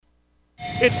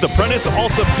It's the Prentice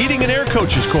Allsup Heating and Air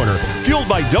Coaches Corner, fueled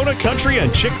by Donut Country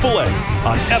and Chick-fil-A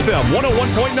on FM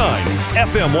 101.9,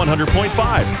 FM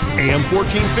 100.5, AM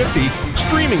 1450,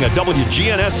 streaming at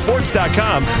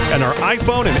WGNSSports.com and our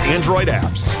iPhone and Android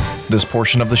apps. This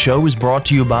portion of the show is brought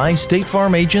to you by State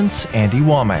Farm agents Andy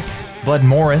Womack, Bud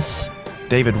Morris,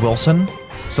 David Wilson,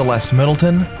 Celeste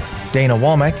Middleton, Dana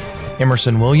Womack,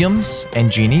 Emerson Williams,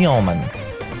 and Jeannie Allman.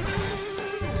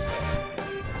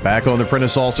 Back on the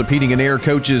Prentice Allsup Heating and Air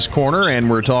Coaches Corner, and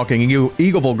we're talking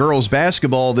Eagleville girls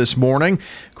basketball this morning.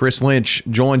 Chris Lynch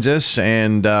joins us,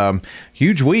 and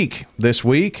huge week this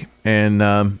week, and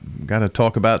got to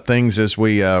talk about things as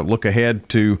we look ahead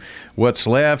to what's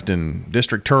left and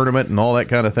district tournament and all that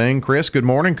kind of thing. Chris, good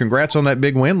morning. Congrats on that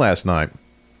big win last night.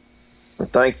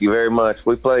 Thank you very much.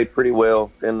 We played pretty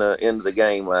well in the end of the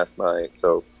game last night,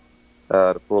 so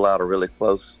to pull out a really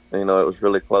close, it was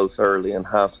really close early and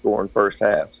high scoring first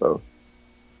half, so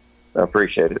I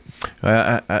appreciate it.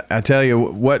 I tell you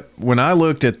what, when I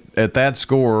looked at that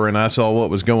score and I saw what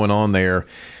was going on there,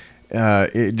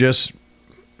 it just,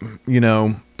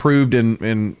 proved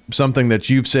in something that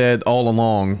you've said all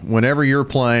along. Whenever you're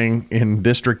playing in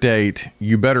District 8,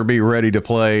 you better be ready to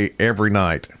play every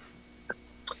night.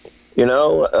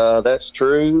 That's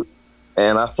true.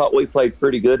 And I thought we played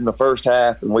pretty good in the first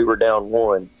half, and we were down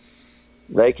 1.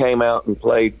 They came out and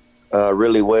played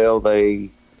really well. They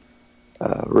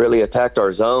really attacked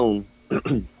our zone,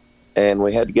 and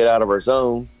we had to get out of our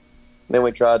zone. Then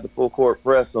we tried to full court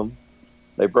press them.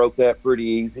 They broke that pretty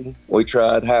easy. We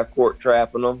tried half court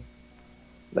trapping them.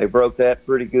 They broke that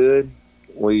pretty good.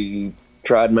 We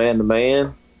tried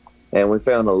man-to-man, and we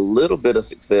found a little bit of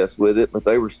success with it, but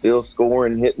they were still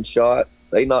scoring and hitting shots.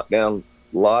 They knocked down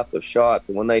lots of shots,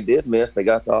 and when they did miss, they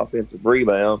got the offensive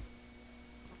rebound,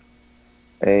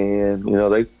 and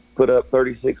they put up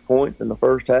 36 points in the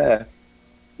first half.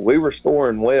 We were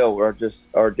scoring well.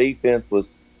 Our defense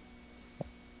was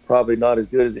probably not as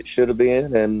good as it should have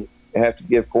been, and I have to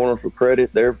give Corner for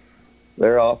credit. Their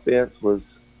offense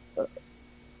was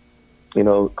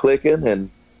clicking, and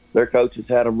their coaches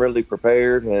had them really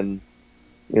prepared, and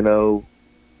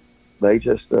they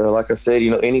just like I said,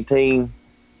 any team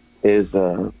is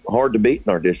hard to beat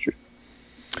in our district.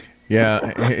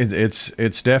 Yeah,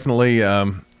 it's definitely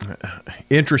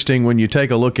interesting when you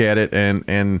take a look at it,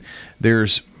 and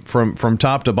there's from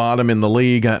top to bottom in the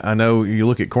league. I know you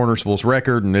look at Cornersville's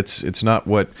record, and it's not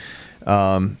what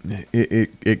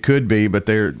it could be, but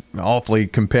they're awfully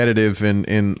competitive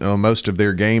in most of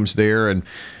their games there, and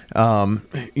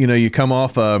you come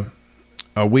off a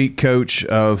weak coach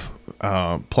of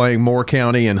playing Moore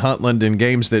County and Huntland in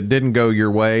games that didn't go your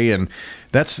way, and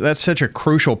that's such a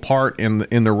crucial part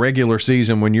in the regular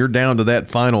season when you're down to that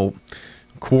final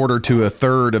quarter to a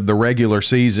third of the regular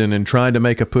season and trying to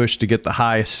make a push to get the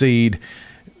highest seed.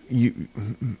 You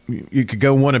could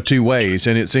go one of two ways,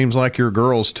 and it seems like your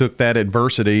girls took that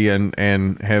adversity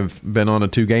and have been on a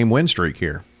 2-game win streak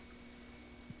here.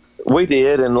 We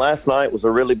did, and last night was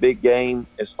a really big game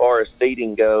as far as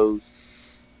seeding goes.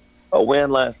 A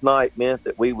win last night meant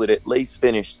that we would at least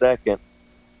finish second,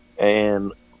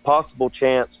 and possible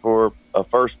chance for a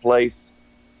first place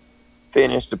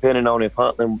finish, depending on if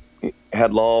Huntland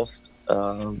had lost.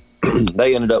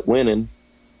 They ended up winning,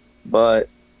 but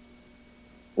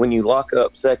when you lock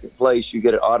up second place, you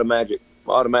get an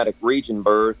automatic region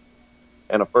berth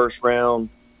and a first round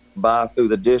bye through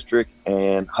the district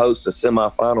and host a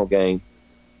semifinal game.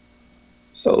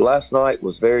 So last night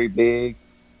was very big,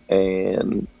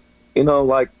 and no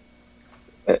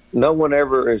one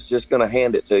ever is just going to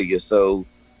hand it to you. So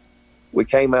we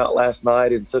came out last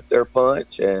night and took their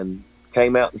punch, and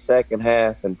came out in the second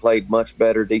half and played much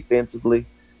better defensively,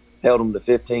 held them to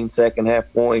 15 second half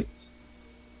points.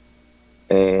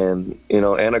 And,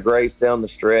 Anna Grace down the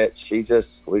stretch,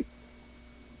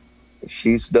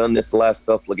 she's done this the last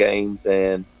couple of games,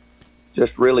 and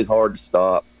just really hard to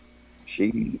stop.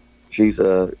 She's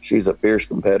a fierce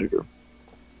competitor.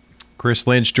 Chris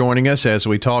Lynch joining us as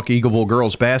we talk Eagleville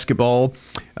girls basketball.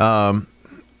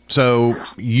 So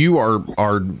you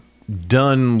are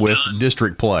done with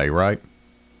district play, right?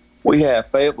 We have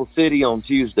Fayetteville City on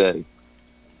Tuesday.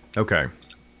 Okay.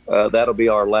 That'll be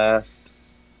our last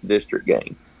district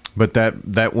game. But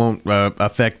that won't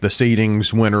affect the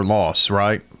seedings, win or loss,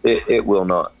 right? It will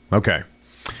not. Okay.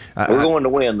 We're going to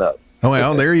win, though. Oh,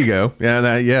 well, there you go.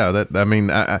 Yeah,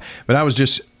 but I was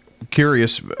just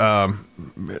curious.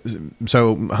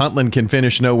 So Huntland can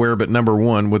finish nowhere but number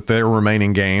 1 with their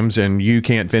remaining games, and you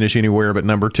can't finish anywhere but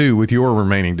number 2 with your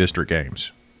remaining district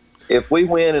games. If we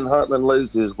win and Huntland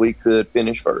loses, we could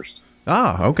finish first.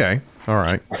 Okay. All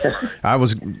right. I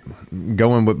was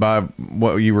going by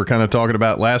what you were kind of talking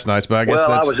about last night, but I guess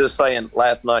I was just saying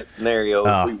last night's scenario,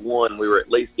 if we won, we were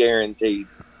at least guaranteed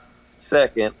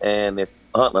second, and if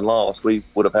Huntland lost, we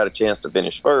would have had a chance to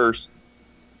finish first,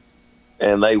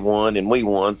 and they won and we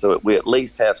won, so we at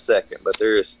least have second, but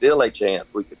there is still a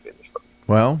chance we could finish first.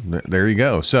 Well, there you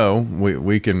go. So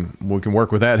we can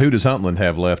work with that. Who does Huntland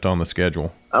have left on the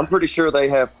schedule? I'm pretty sure they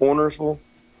have Cornersville,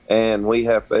 and we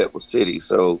have Fayetteville City.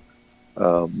 So,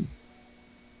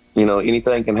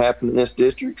 anything can happen in this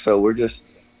district. So we're just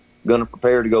going to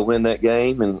prepare to go win that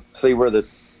game and see where the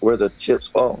chips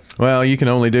fall. Well, you can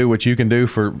only do what you can do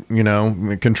for,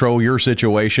 control your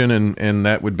situation, and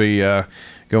that would be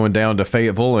going down to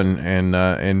Fayetteville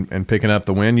and picking up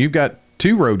the win. You've got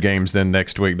 2 road games then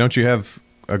next week. Don't you have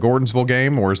a Gordonsville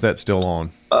game, or is that still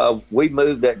on? We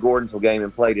moved that Gordonsville game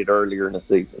and played it earlier in the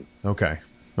season. Okay.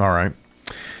 All right.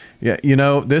 Yeah,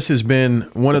 this has been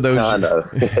one of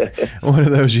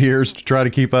those years to try to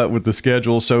keep up with the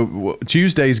schedule. So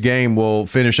Tuesday's game will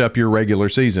finish up your regular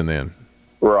season then.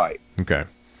 Right. Okay.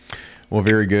 Well,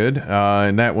 very good.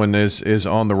 And that one is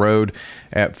on the road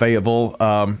at Fayetteville.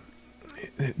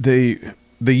 The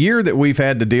year that we've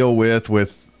had to deal with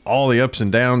all the ups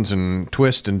and downs and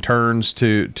twists and turns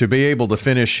to be able to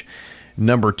finish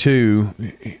number 2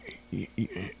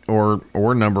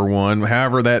 or number 1,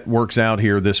 however that works out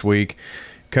here this week,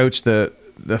 Coach, the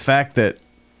fact that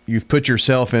you've put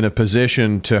yourself in a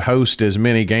position to host as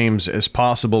many games as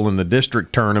possible in the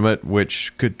district tournament,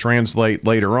 which could translate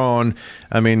later on.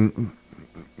 I mean,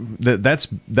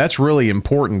 that's really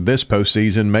important this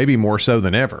postseason, maybe more so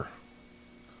than ever.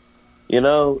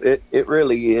 It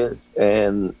really is.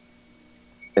 And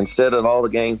instead of all the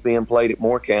games being played at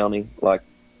Moore County like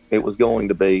it was going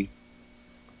to be,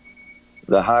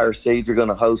 the higher seeds are going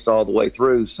to host all the way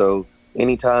through. So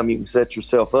anytime you can set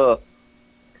yourself up,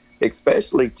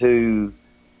 especially to,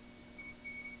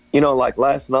 like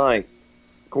last night,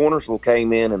 Cornersville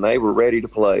came in and they were ready to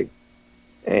play.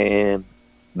 And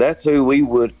that's who we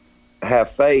would have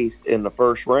faced in the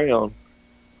first round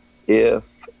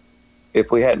if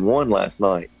we hadn't won last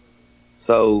night.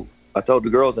 So I told the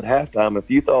girls at halftime, if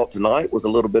you thought tonight was a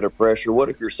little bit of pressure, what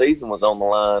if your season was on the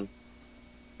line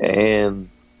and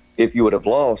if you would have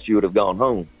lost, you would have gone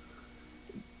home?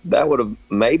 That would have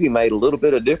maybe made a little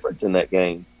bit of difference in that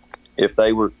game. If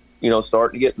they were,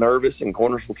 starting to get nervous and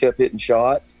Cornersville kept hitting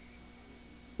shots.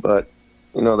 But,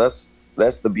 that's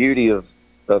the beauty of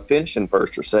finishing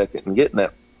first or second and getting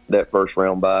that first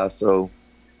round bye. So,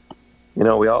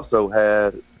 we also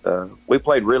had we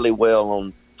played really well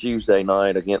on Tuesday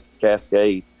night against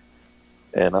Cascade,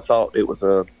 and I thought it was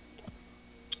a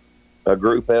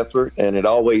group effort, and it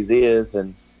always is.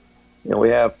 And we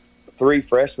have 3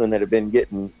 freshmen that have been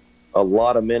getting a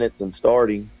lot of minutes and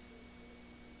starting: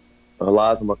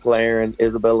 Eliza McLaren,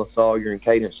 Isabella Sawyer, and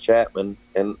Cadence Chapman,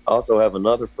 and also have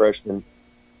another freshman,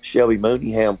 Shelby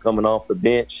Mooneyham, coming off the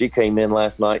bench. She came in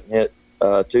last night and hit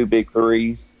 2 big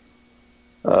threes.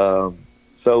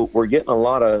 So we're getting a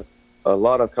lot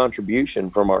of contribution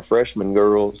from our freshman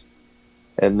girls,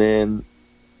 and then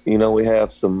we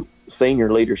have some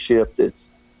senior leadership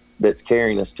that's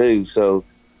carrying us too. So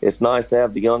it's nice to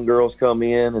have the young girls come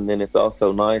in, and then it's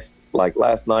also nice, like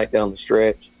last night down the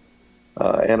stretch,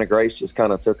 Anna Grace just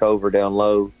kind of took over down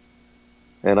low,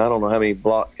 and I don't know how many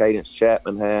blocks Cadence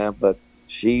Chapman have, but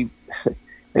she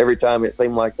every time it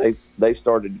seemed like they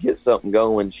started to get something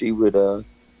going, she would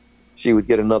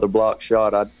get another block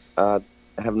shot. I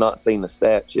have not seen the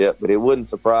stats yet, but it wouldn't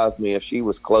surprise me if she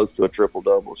was close to a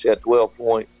triple-double. She had 12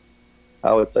 points.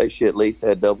 I would say she at least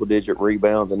had double-digit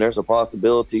rebounds, and there's a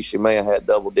possibility she may have had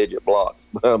double-digit blocks,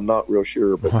 but I'm not real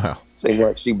sure. But It seemed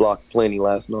like she blocked plenty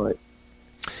last night.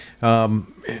 Another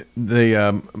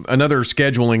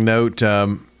scheduling note,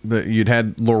 that you'd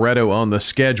had Loretto on the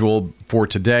schedule for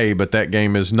today, but that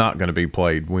game is not going to be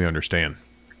played, we understand.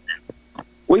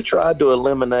 We tried to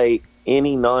eliminate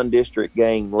any non-district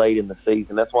game late in the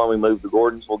season. That's why we moved the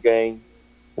Gordonsville game.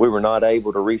 We were not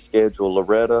able to reschedule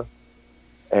Loretta.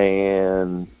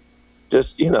 And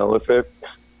just,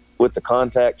 with the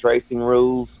contact tracing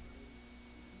rules,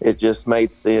 it just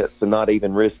made sense to not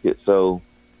even risk it. So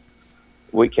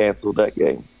we canceled that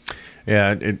game.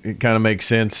 Yeah, it kind of makes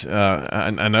sense.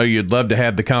 I know you'd love to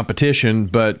have the competition,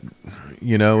 but,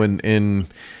 in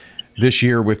this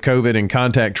year with COVID and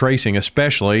contact tracing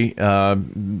especially,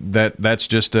 that's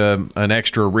just an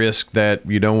extra risk that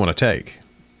you don't want to take.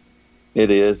 It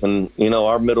is. And,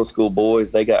 our middle school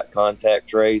boys, they got contact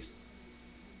traced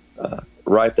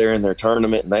right there in their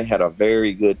tournament, and they had a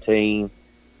very good team,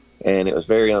 and it was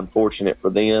very unfortunate for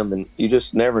them. And you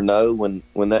just never know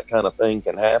when that kind of thing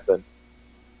can happen.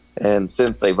 And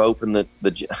since they've opened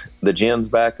the gyms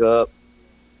back up,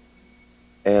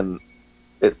 and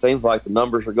it seems like the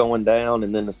numbers are going down,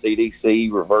 and then the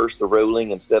CDC reversed the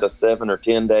ruling. Instead of 7 or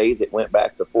 10 days, it went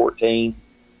back to 14.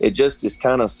 It just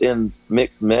kind of sends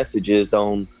mixed messages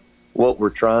on what we're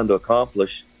trying to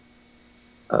accomplish.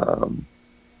 I don't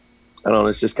know,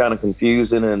 it's just kind of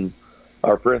confusing, and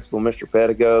our principal, Mr.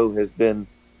 Pedigo, has been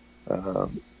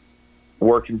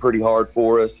working pretty hard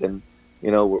for us, and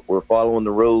we're following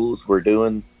the rules. We're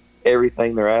doing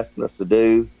everything they're asking us to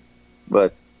do.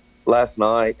 But last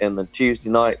night and the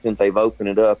Tuesday night, since they've opened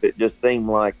it up, it just seemed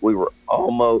like we were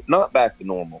almost not back to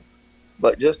normal,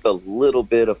 but just a little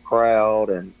bit of crowd.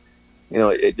 And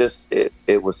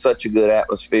it was such a good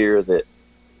atmosphere that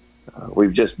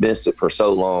we've just missed it for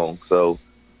so long. So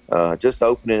just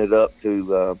opening it up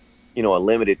to a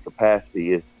limited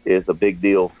capacity is a big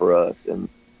deal for us, and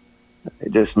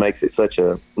it just makes it such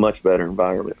a much better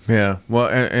environment. Yeah, well,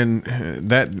 and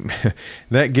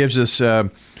that gives us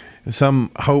some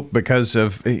hope, because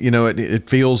of it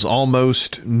feels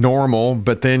almost normal,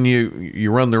 but then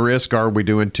you run the risk: are we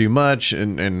doing too much,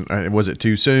 and was it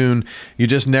too soon? You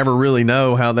just never really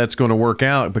know how that's going to work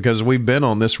out, because we've been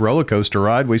on this roller coaster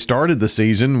ride. We started the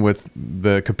season with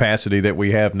the capacity that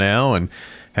we have now, and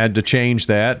had to change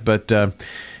that, but.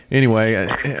 Anyway,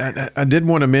 I did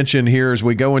want to mention here as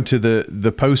we go into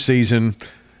the postseason,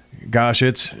 gosh,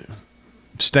 it's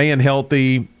staying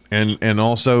healthy and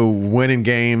also winning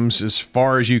games as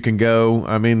far as you can go.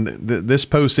 I mean, this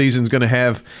postseason is going to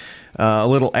have a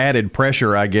little added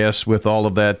pressure, I guess, with all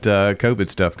of that COVID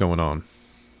stuff going on.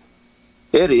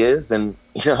 It is, and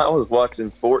I was watching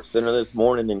SportsCenter this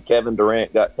morning, and Kevin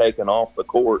Durant got taken off the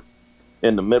court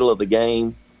in the middle of the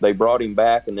game. They brought him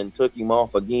back and then took him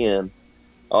off again,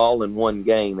 all in one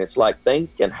game. It's like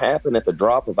things can happen at the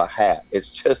drop of a hat. It's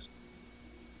just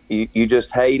you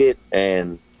just hate it,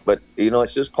 but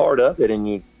it's just part of it,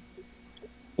 and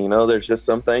there's just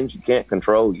some things you can't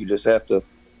control. You just have to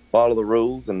follow the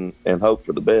rules and hope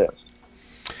for the best.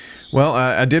 Well,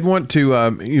 I did want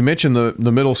to you mentioned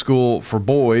the middle school for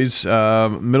boys,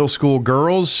 middle school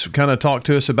girls. Kind of talk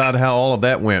to us about how all of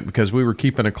that went, because we were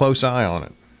keeping a close eye on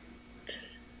it.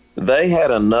 They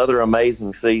had another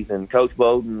amazing season. Coach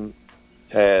Bowden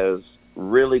has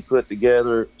really put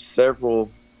together several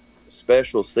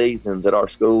special seasons at our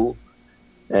school,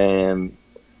 and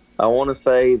I want to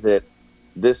say that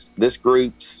this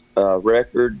group's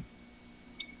record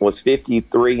was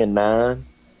 53-9,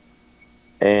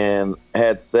 and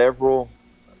had several,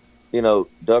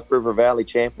 Duck River Valley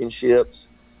championships.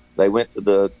 They went to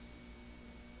the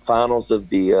finals of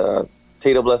the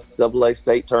TSSAA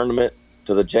state tournament,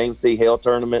 to the James C. Hale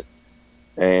tournament,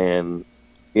 and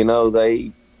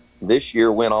they this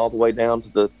year went all the way down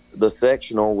to the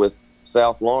sectional with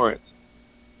South Lawrence,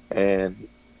 and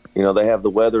they have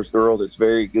the Weathers girl that's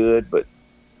very good, but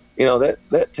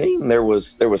that team, there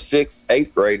was 6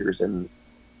 8th graders, and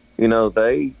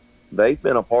they've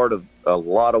been a part of a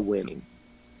lot of winning.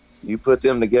 You put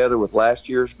them together with last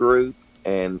year's group,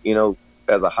 and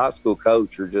as a high school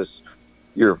coach,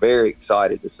 you're very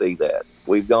excited to see that.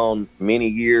 We've gone many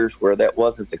years where that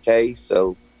wasn't the case.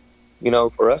 So,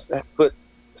 for us to put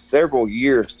several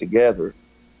years together,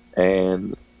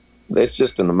 and it's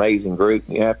just an amazing group.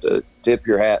 You have to tip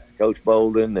your hat to Coach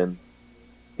Bolden, and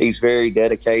he's very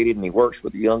dedicated, and he works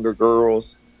with the younger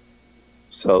girls.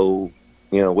 So,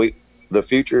 the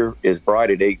future is bright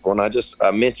at Eagle. And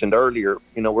I mentioned earlier,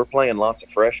 we're playing lots of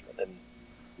freshmen, and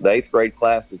the 8th grade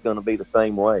class is going to be the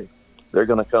same way. They're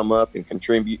going to come up and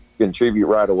contribute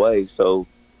right away. So,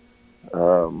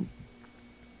 we're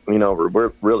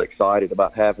really excited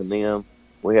about having them.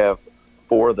 We have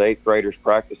 4 of the 8th graders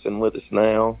practicing with us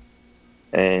now,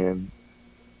 and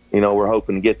we're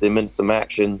hoping to get them into some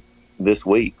action this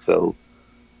week. So,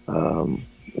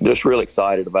 just really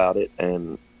excited about it,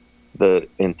 and the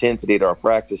intensity at our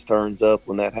practice turns up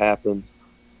when that happens.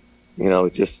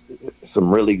 Just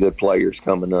some really good players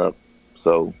coming up.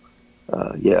 So.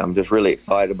 I'm just really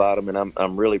excited about them, and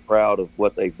I'm really proud of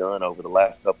what they've done over the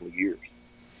last couple of years.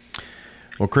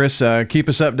 Well, Chris, keep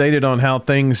us updated on how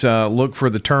things look for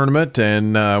the tournament,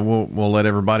 and we'll let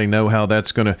everybody know how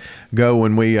that's going to go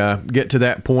when we get to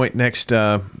that point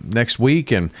next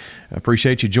week. And I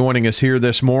appreciate you joining us here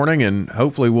this morning, and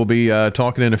hopefully we'll be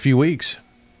talking in a few weeks.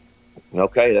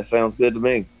 Okay, that sounds good to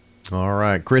me. All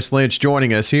right, Chris Lynch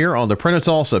joining us here on the Prentice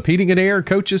Allsup Heating and Air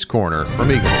Coach's Corner from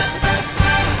Eagle.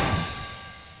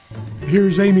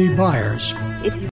 Here's Amy Byers.